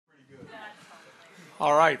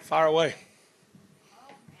All right, fire away. Oh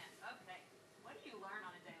man, okay. What do you learn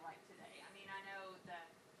on a day like today? I mean, I know that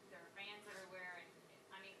there are fans everywhere, and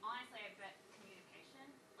I mean, honestly, I bet communication,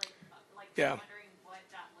 like just Yeah, wondering what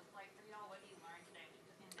that looked like for y'all. What do you learn today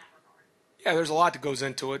in that regard? yeah. There's a lot that goes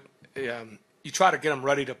into it. You try to get them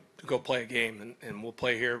ready to go play a game, and we'll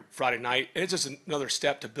play here Friday night. And it's just another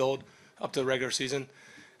step to build up to the regular season.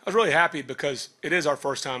 I was really happy because it is our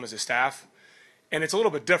first time as a staff, and it's a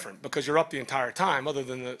little bit different because you're up the entire time, other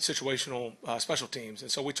than the situational special teams.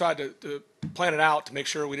 And so we tried to plan it out to make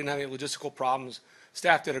sure we didn't have any logistical problems.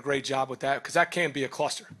 Staff did a great job with that because that can be a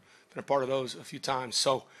cluster. Been a part of those a few times.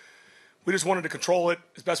 So we just wanted to control it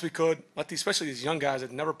as best we could. Especially these young guys that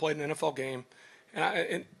had never played an NFL game,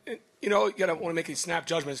 and you know, you don't want to make any snap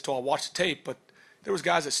judgments until I watch the tape. But there was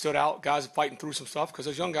guys that stood out, guys fighting through some stuff because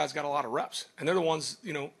those young guys got a lot of reps, and they're the ones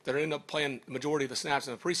that end up playing the majority of the snaps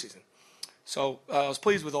in the preseason. So I was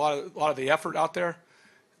pleased with a lot of the effort out there.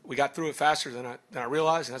 We got through it faster than I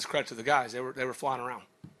realized, and that's a credit to the guys. They were flying around.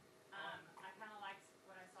 I kind of liked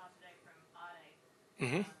what I saw today from Ade.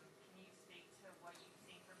 Mm-hmm. Can you speak to what you've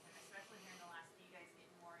seen from him, especially here in the last few guys getting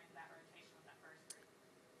more into that rotation with that first group?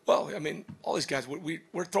 Well, I mean, all these guys,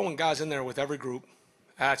 we're throwing guys in there with every group.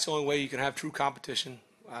 That's the only way you can have true competition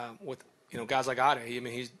with guys like Ade. I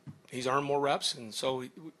mean, he's earned more reps, and so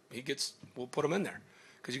we'll put him in there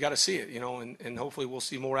because you got to see it, and hopefully we'll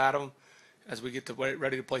see more out of him as we get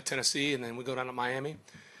ready to play Tennessee, and then we go down to Miami.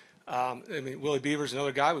 I mean, Willie Beaver's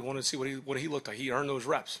another guy. We wanted to see what he looked like. He earned those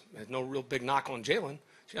reps. There's no real big knock on Jalen.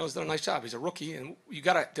 Jalen's done a nice job. He's a rookie, and you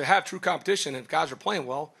got to have true competition. And if guys are playing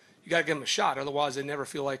well, you got to give them a shot. Otherwise, they never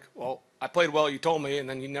feel like, well, I played well, you told me, and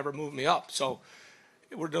then you never moved me up. So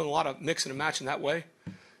we're doing a lot of mixing and matching that way.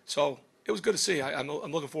 So it was good to see. I'm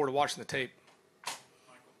looking forward to watching the tape.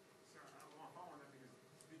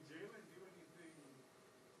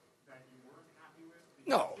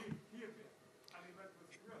 No.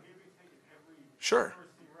 Sure.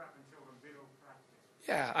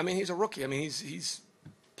 Yeah, I mean, he's a rookie. I mean, he's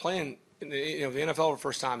playing in the NFL for the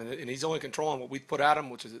first time, and he's only controlling what we put at him,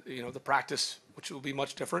 which is the practice, which will be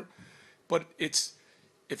much different. But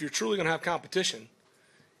if you're truly going to have competition,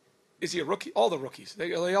 is he a rookie? All the rookies,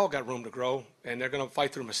 they all got room to grow, and they're going to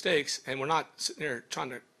fight through mistakes. And we're not sitting there trying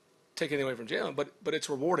to take anything away from Jalen, but it's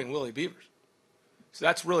rewarding Willie Beavers. So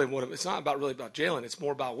that's really it's not really about Jalen. It's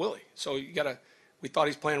more about Willie. So we thought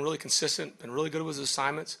he's playing really consistent, been really good with his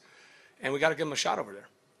assignments, and we got to give him a shot over there.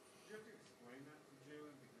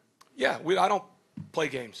 Yeah, I don't play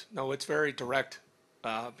games. No, it's very direct.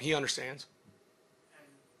 He understands.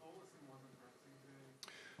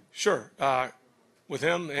 Sure. With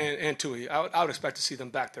him and Tui, I would expect to see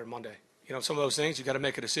them back there Monday. Some of those things you got to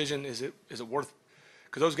make a decision. Is it worth?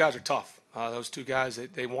 Because those guys are tough. Those two guys,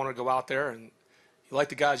 they want to go out there, and you like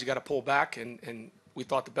the guys, you got to pull back. And we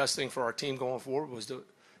thought the best thing for our team going forward was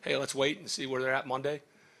hey, let's wait and see where they're at Monday,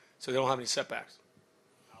 so they don't have any setbacks.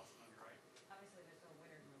 Obviously, there's no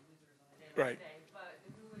winners and losers on a day like Right. today, but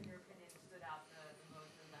who, in your opinion, stood out the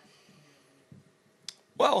most in that?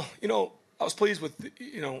 Well, I was pleased with,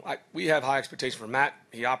 we have high expectations for Matt.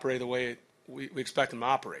 He operated the way we expect him to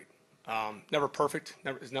operate. Never perfect.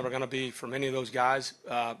 It's never going to be from any of those guys.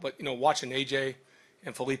 But watching AJ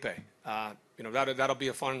and Felipe, that'll be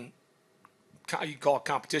a fun, you call it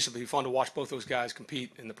competition, but it'll be fun to watch both those guys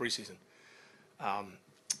compete in the preseason.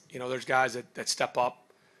 There's guys that step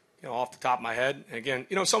up, off the top of my head. And again,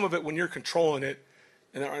 some of it when you're controlling it,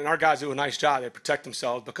 and our guys do a nice job. They protect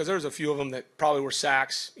themselves because there's a few of them that probably were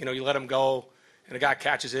sacks. You let them go, and the guy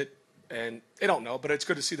catches it, and they don't know. But it's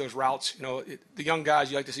good to see those routes. The young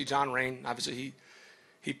guys, you like to see John Rain. Obviously,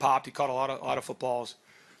 he popped. He caught a lot of footballs.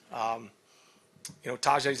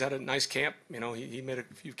 Tajay's had a nice camp. He made a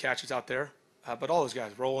few catches out there. But all those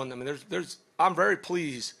guys rolling. I mean, I'm very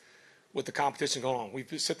pleased with the competition going on. We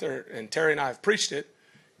sit there, and Terry and I have preached it,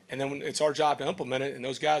 and then when it's our job to implement it, and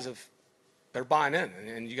those guys they're buying in,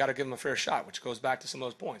 and you got to give them a fair shot, which goes back to some of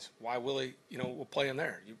those points. Why Willie, will play him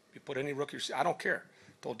there. You put any rookie, I don't care.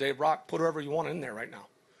 Told Dave Brock, put whoever you want in there right now.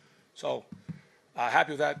 So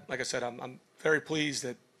happy with that. Like I said, I'm very pleased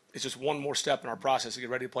that it's just one more step in our process to get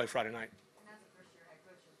ready to play Friday night. And as a first-year head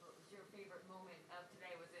coach, what was your favorite moment of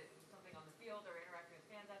today? Was it something on the field or interacting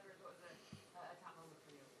with fans afterwards? What was a top moment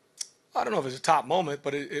for you? I don't know if it's a top moment,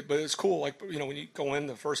 but it's cool. Like when you go in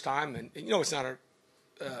the first time, and it's not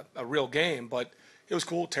a real game, but it was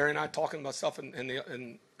cool. Terry and I talking about stuff in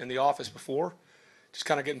the office before, just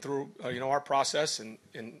kind of getting through our process, and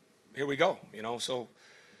here we go. So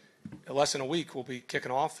in less than a week we'll be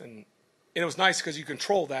kicking off, and it was nice because you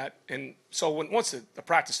control that. And so once the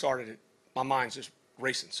practice started, my mind's just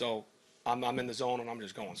racing. So I'm in the zone and I'm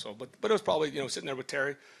just going. So, but it was probably, sitting there with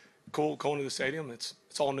Terry, cool, going to the stadium. It's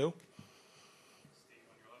all new. Steve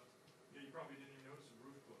on your left. Yeah, you probably didn't even notice the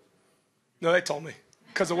roof closing. No, they told me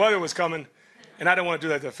because the weather was coming, and I didn't want to do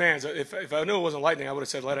that to the fans. If I knew it wasn't lightning, I would have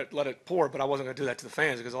said let it pour, but I wasn't going to do that to the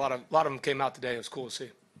fans because a lot of them came out today. It was cool to see.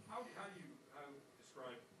 How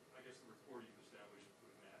describe, I guess, the rapport you've established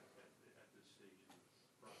with Matt at this stage of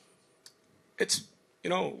the process? It's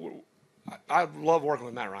I love working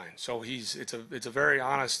with Matt Ryan. So it's a very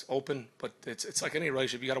honest, open, but it's like any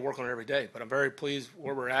relationship. You got to work on it every day. But I'm very pleased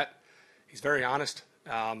where we're at. He's very honest.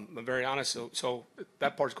 I'm very honest. So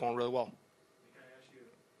that part's going really well. Can I ask you,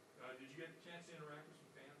 did you get a chance to interact with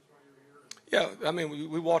some fans while you were here? Yeah, I mean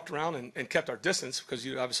we walked around and kept our distance because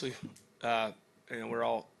you obviously we're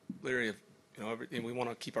all leery of everything. We want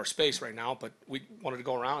to keep our space right now, but we wanted to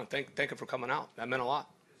go around and thank them for coming out. That meant a lot.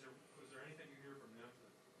 Was there anything you hear from them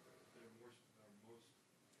that they're most,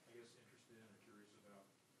 I guess, interested in or curious about?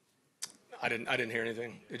 I didn't hear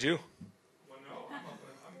anything. Did you? Well, no.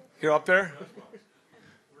 You're up there?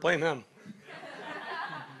 Blame him.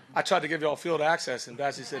 I tried to give you all field access, and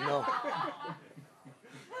Bassey said no. Michael?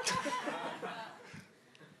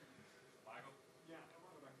 Yeah, I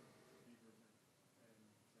want to go back to Beaver and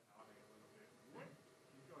outing a little bit. What do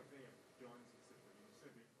you feel like they have done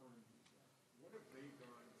specifically? You said they earned you. What have they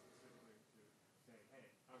done specifically to say,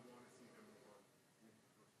 hey, I want to see them more?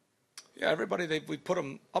 Yeah, everybody we put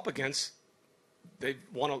them up against, they've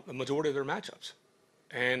won a majority of their matchups,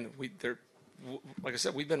 and they're like I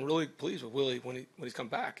said, we've been really pleased with Willie when he's come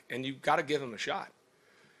back, and you got to give him a shot.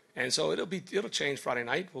 And so it'll change Friday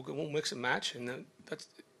night. We'll mix and match, and then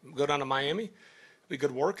go down to Miami. It'll be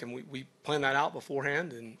good work, and we plan that out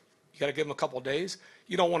beforehand. And you got to give them a couple of days.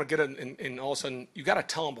 You don't want to get it, and all of a sudden you got to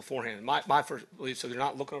tell them beforehand. My first belief, so they're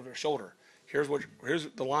not looking over their shoulder. Here's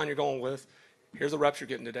the line you're going with. Here's the reps you're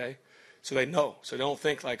getting today, so they know. So they don't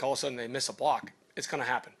think like all of a sudden they miss a block. It's going to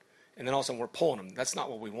happen, and then all of a sudden we're pulling them. That's not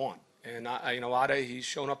what we want. And Ade, he's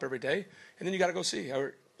showing up every day, and then you got to go see.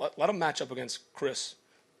 Let him match up against Chris,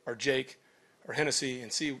 or Jake, or Hennessy,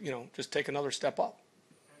 and see. Just take another step up.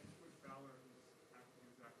 And with Fowler, who's after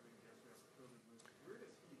the yesterday after COVID list, where does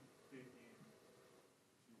he fit in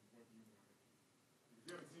to what you want? Because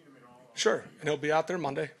you haven't seen him at all. Sure, and he'll be out there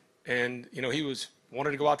Monday. And he wanted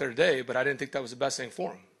to go out there today, but I didn't think that was the best thing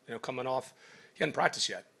for him. Coming off, he hadn't practiced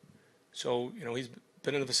yet, so he's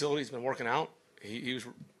been in the facility, he's been working out. He was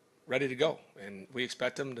ready to go, and we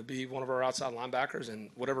expect him to be one of our outside linebackers, and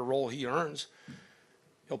whatever role he earns,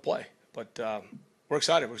 he'll play. But we're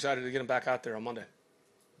excited. We're excited to get him back out there on Monday.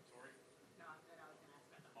 No, I'm good. I was going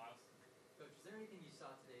to ask about the Miles? Coach, is there anything you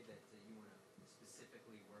saw today that you want to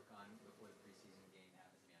specifically work on before the preseason game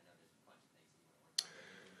happens? I mean, I know there's a bunch of things you want to work on, but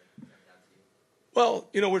anything that jumped out to you? Well,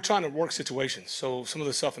 we're trying to work situations. So some of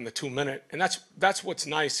the stuff in the 2 minute, and that's what's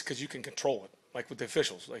nice because you can control it, like with the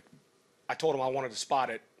officials. Like I told him I wanted to spot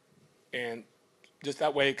it, and just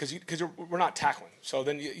that way, because we're not tackling. So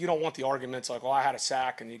then you don't want the arguments like, I had a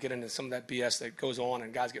sack, and you get into some of that BS that goes on,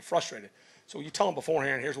 and guys get frustrated. So you tell them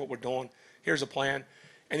beforehand, here's what we're doing, here's a plan,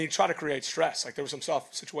 and you try to create stress. Like there was some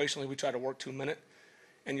stuff situationally we tried to work 2 minute,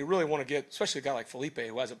 and you really want to get, especially a guy like Felipe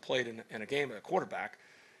who hasn't played in a game at a quarterback,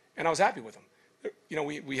 and I was happy with him.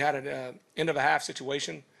 We had an end of a half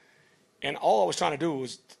situation, and all I was trying to do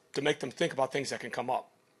was to make them think about things that can come up.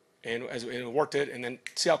 And as it worked it, and then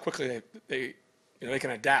see how quickly they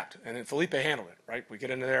can adapt. And then Felipe handled it, right? We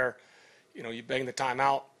get into there, you bang the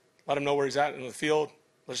timeout, let him know where he's at in the field,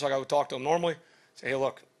 just like I would talk to him normally. Say, hey,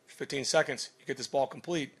 look, 15 seconds, you get this ball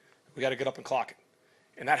complete, we got to get up and clock it.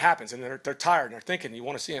 And that happens, and they're tired, and they're thinking you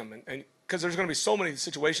want to see them. And because there's going to be so many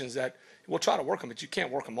situations that we'll try to work them, but you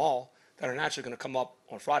can't work them all that are naturally going to come up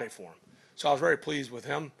on Friday for him. So I was very pleased with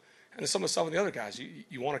him. And some of the stuff with the other guys,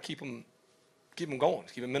 you want to keep them going,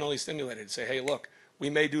 keep them mentally stimulated. Say, hey, look, we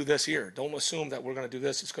may do this here. Don't assume that we're going to do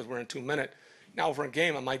this just because we're in 2 minute. Now, over a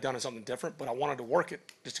game, I might have done something different, but I wanted to work it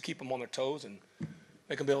just to keep them on their toes and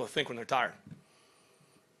make them be able to think when they're tired.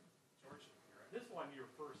 George, this wasn't your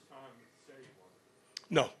first time at the stadium, was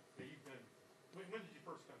it? No. When did you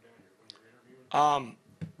first come down here? When you were interviewing?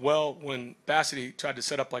 Well, when Bassett tried to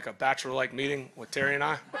set up like a bachelor-like meeting with Terry and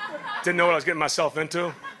I, didn't know what I was getting myself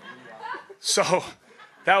into. So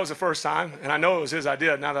that was the first time, and I know it was his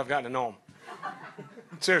idea now that I've gotten to know him.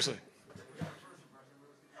 Seriously.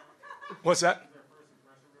 What's that?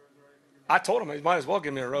 I told him he might as well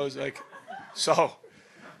give me a rose. So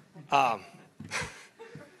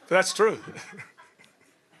that's true.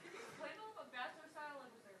 playbook of bachelor style?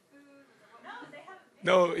 Like, was there food? Was there what?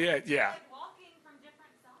 No, they haven't. No, yeah. Like walking from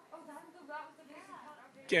different sides. Oh, that was the basic part.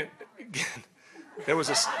 Again, there was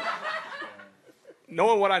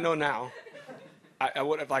knowing what I know now, I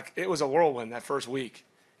would have, like, it was a whirlwind that first week.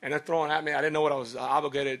 And they're throwing at me. I didn't know what I was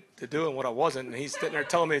obligated to do and what I wasn't. And he's sitting there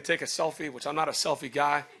telling me to take a selfie, which I'm not a selfie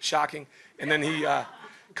guy, shocking. And then he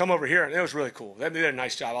come over here, and it was really cool. They did a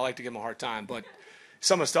nice job. I like to give him a hard time. But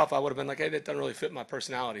some of the stuff I would have been like, hey, that doesn't really fit my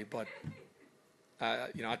personality. But,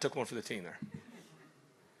 you know, I took one for the team there.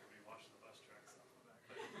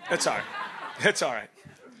 That's all right. That's all right.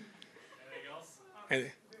 Anything else? And, I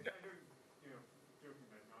know, you know, joking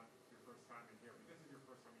that not your first time in here, but this is your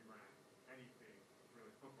first time you ran anything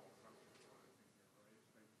really football stuff in here, right?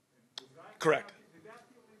 And was that, correct. Did that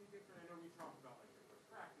feel any different? I know we talked about like your first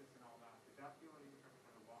practice and all that. Did that feel any different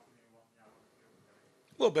kind of walking in, walking out on the field?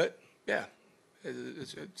 A little bit, yeah.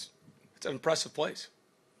 It's an impressive place.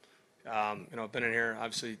 You know, I've been in here,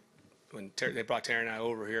 obviously, when they brought Terry and I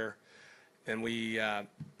over here, and I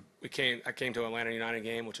came to Atlanta United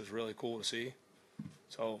game, which was really cool to see.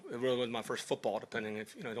 So it really was my first football, depending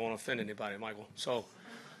if, you know, I don't want to offend anybody, Michael. So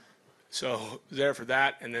there for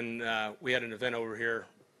that, and then we had an event over here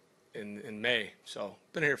in May. So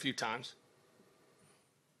been here a few times.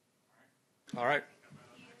 All right.